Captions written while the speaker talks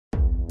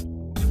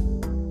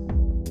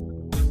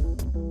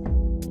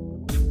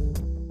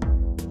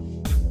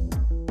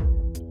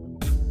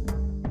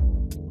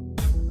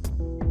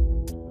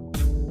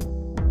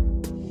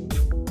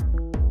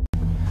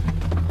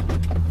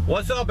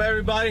What's up,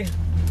 everybody?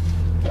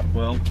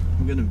 Well,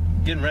 I'm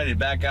getting ready to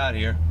back out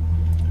here,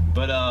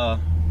 but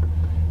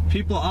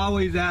people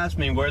always ask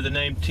me where the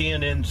name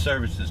TNN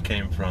Services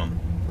came from.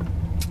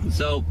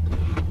 So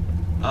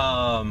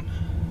I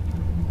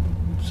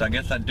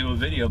guess I'd do a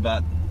video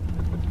about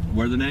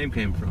where the name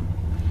came from.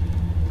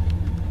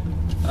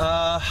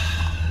 I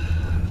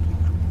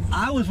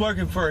was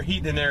working for a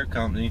heating and air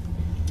company,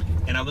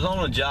 and I was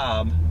on a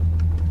job,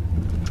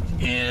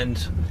 and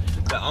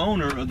the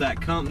owner of that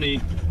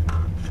company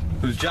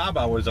whose job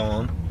I was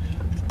on,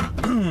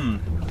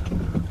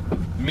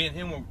 me and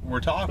him were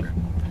talking,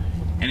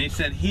 and he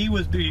said he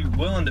would be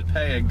willing to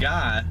pay a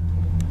guy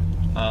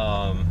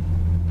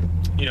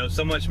you know,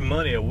 so much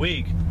money a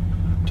week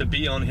to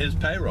be on his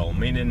payroll,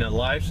 meaning a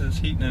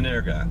licensed heating and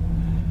air guy.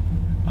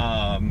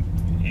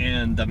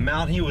 And the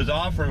amount he was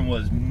offering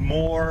was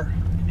more,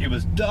 it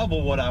was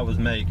double what I was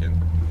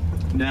making.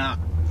 Now,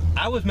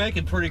 I was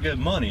making pretty good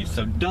money,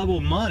 so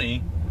double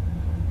money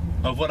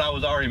of what I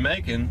was already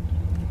making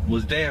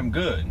was damn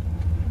good.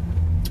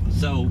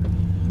 So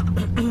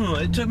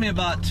it took me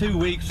about 2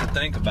 weeks to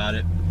think about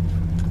it,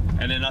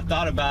 and then I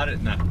thought about it,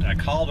 and I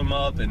called him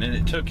up, and then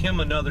it took him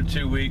another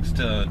 2 weeks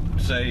to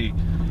say,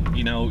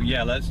 you know,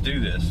 yeah, let's do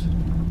this.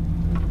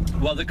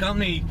 Well, the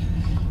company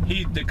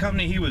he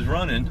was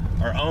running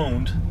or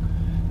owned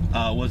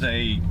was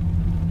a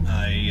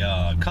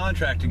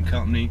contracting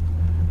company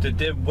that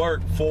did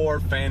work for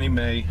Fannie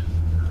Mae.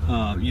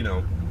 You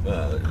know,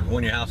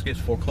 when your house gets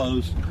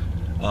foreclosed,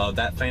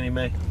 that Fannie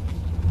Mae,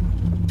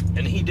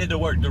 and he did the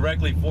work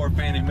directly for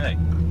Fannie Mae.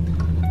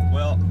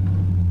 Well,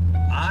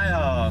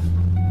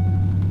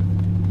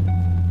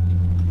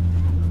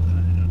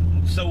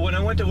 so when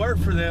I went to work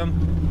for them,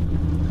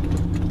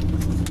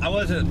 I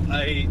wasn't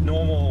a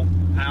normal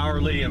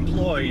hourly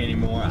employee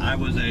anymore. I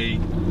was a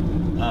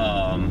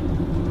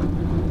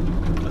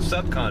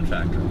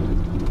subcontractor.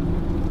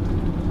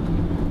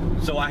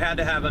 So I had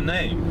to have a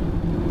name.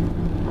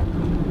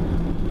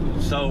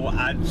 So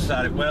I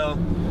decided, well,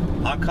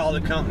 I'll call the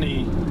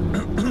company.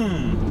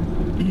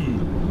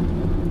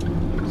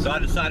 So I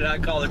decided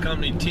I'd call the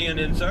company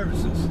TNN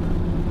Services.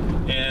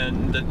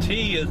 And the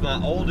T is my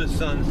oldest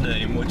son's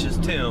name, which is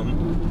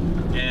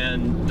Tim,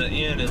 and the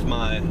N is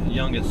my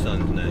youngest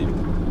son's name,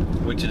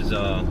 which is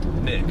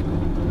Nick.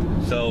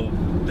 So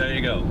there you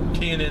go,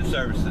 TNN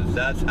Services.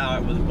 That's how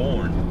it was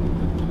born.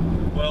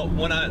 Well,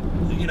 when I,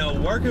 you know,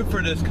 working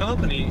for this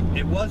company,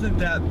 it wasn't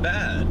that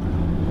bad.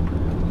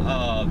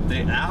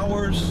 The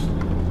hours,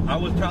 I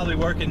was probably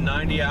working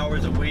 90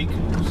 hours a week,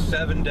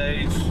 7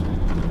 days,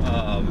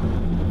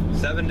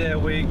 7 day a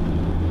week,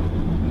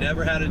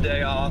 never had a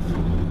day off.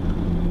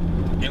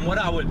 And what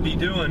I would be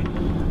doing,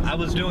 I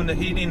was doing the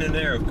heating and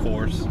air, of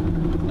course,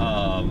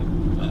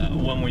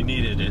 when we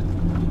needed it.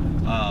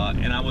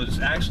 And I was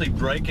actually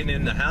breaking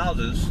in the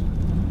houses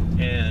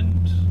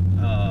and,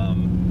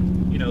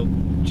 you know,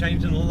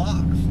 changing the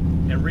locks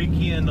and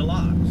rekeying the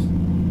locks,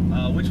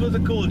 which was a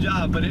cool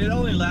job, but it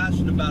only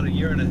lasted about 1.5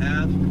 years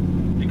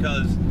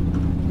because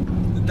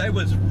they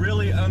was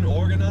really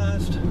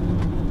unorganized.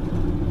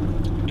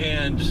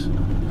 And,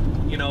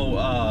 you know,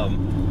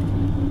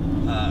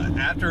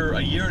 after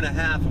 1.5 years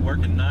of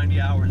working 90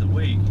 hours a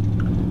week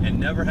and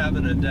never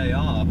having a day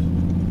off,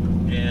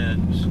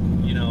 and,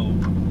 you know,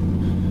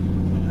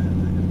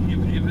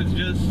 it was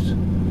just,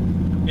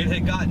 it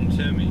had gotten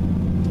to me.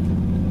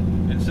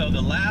 And so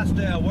the last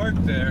day I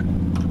worked there,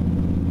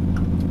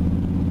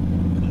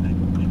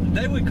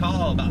 they would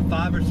call about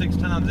 5 or 6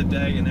 times a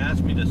day and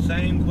ask me the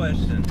same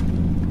question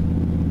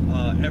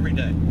every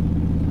day.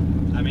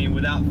 I mean,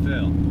 without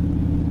fail.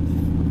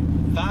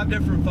 5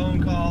 different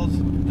phone calls,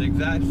 the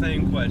exact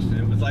same question.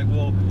 It was like,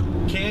 well,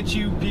 can't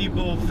you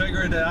people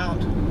figure it out?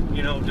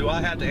 You know, do I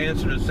have to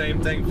answer the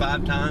same thing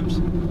 5 times?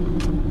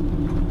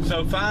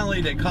 So finally,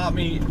 they caught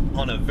me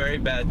on a very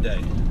bad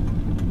day.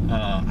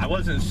 I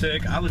wasn't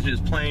sick, I was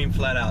just plain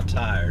flat out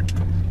tired,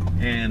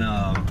 and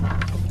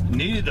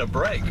needed a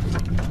break.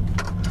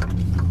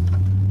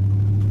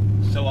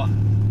 So I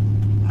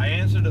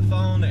answered the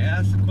phone, they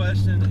asked the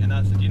question, and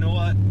I said, you know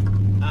what,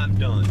 I'm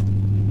done.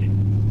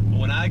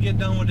 When I get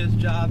done with this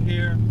job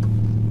here,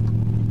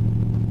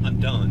 I'm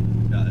done.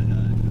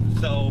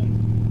 So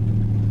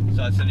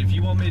I said, if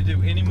you want me to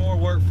do any more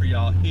work for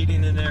y'all,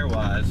 heating and air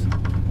wise,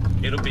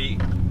 it'll be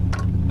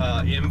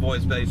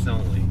invoice based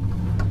only.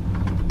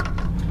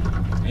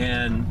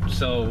 And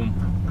so,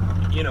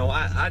 you know,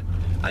 I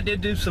did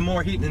do some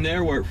more heating and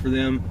air work for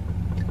them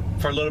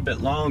for a little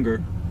bit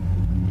longer.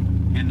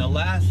 And the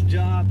last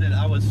job that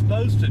I was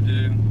supposed to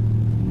do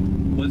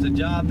was a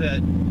job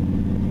that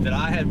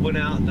I had went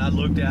out and I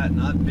looked at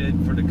and I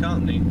bid for the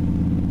company.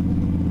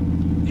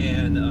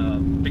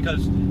 And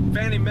because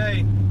Fannie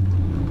Mae,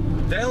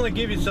 they only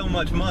give you so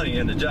much money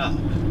in the job.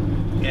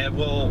 And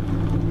well,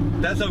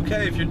 that's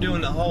okay if you're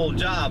doing the whole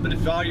job, but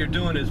if all you're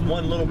doing is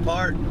one little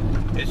part,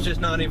 it's just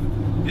not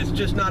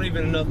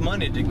even enough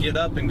money to get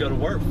up and go to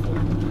work for.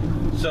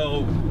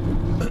 So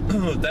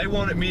they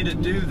wanted me to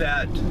do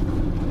that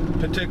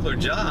particular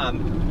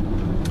job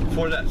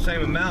for that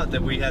same amount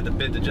that we had to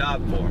bid the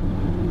job for.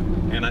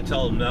 And I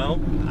told them, no,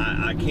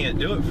 I can't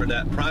do it for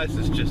that price.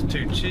 It's just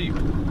too cheap.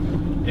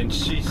 And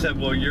she said,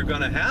 well, you're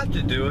going to have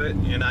to do it.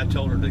 And I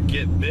told her to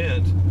get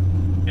bent.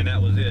 And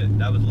that was it.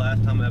 That was the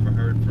last time I ever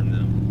heard from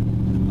them.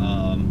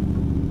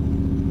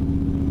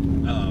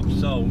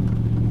 So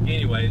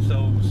anyway,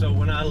 so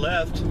when I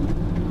left,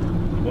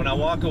 when I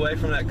walked away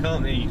from that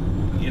company,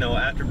 you know,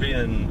 after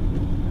being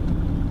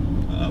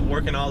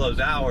working all those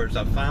hours,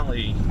 I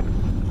finally,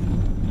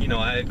 you know,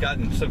 I had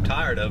gotten so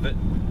tired of it.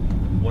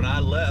 When I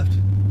left,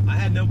 I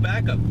had no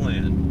backup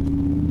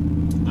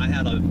plan. I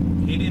had a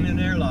heating and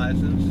air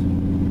license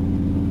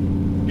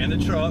and a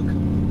truck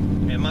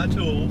and my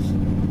tools.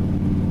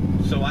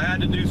 So I had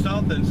to do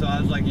something. So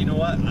I was like, you know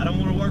what? I don't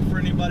want to work for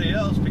anybody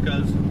else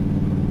because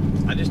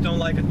I just don't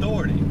like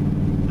authority.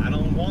 I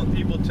don't want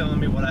people telling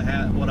me what I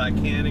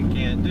can and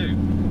can't do.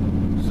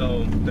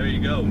 So there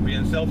you go.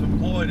 Being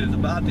self-employed is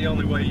about the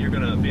only way you're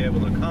going to be able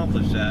to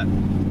accomplish that.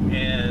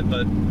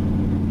 But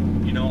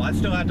you know, I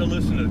still have to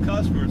listen to the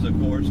customers, of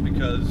course,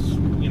 because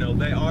you know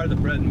they are the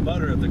bread and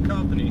butter of the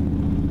company.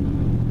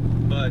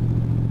 But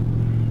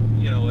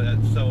you know,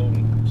 so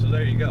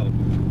there you go.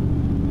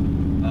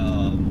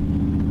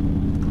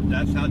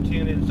 That's how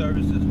TNN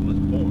Services was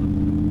born.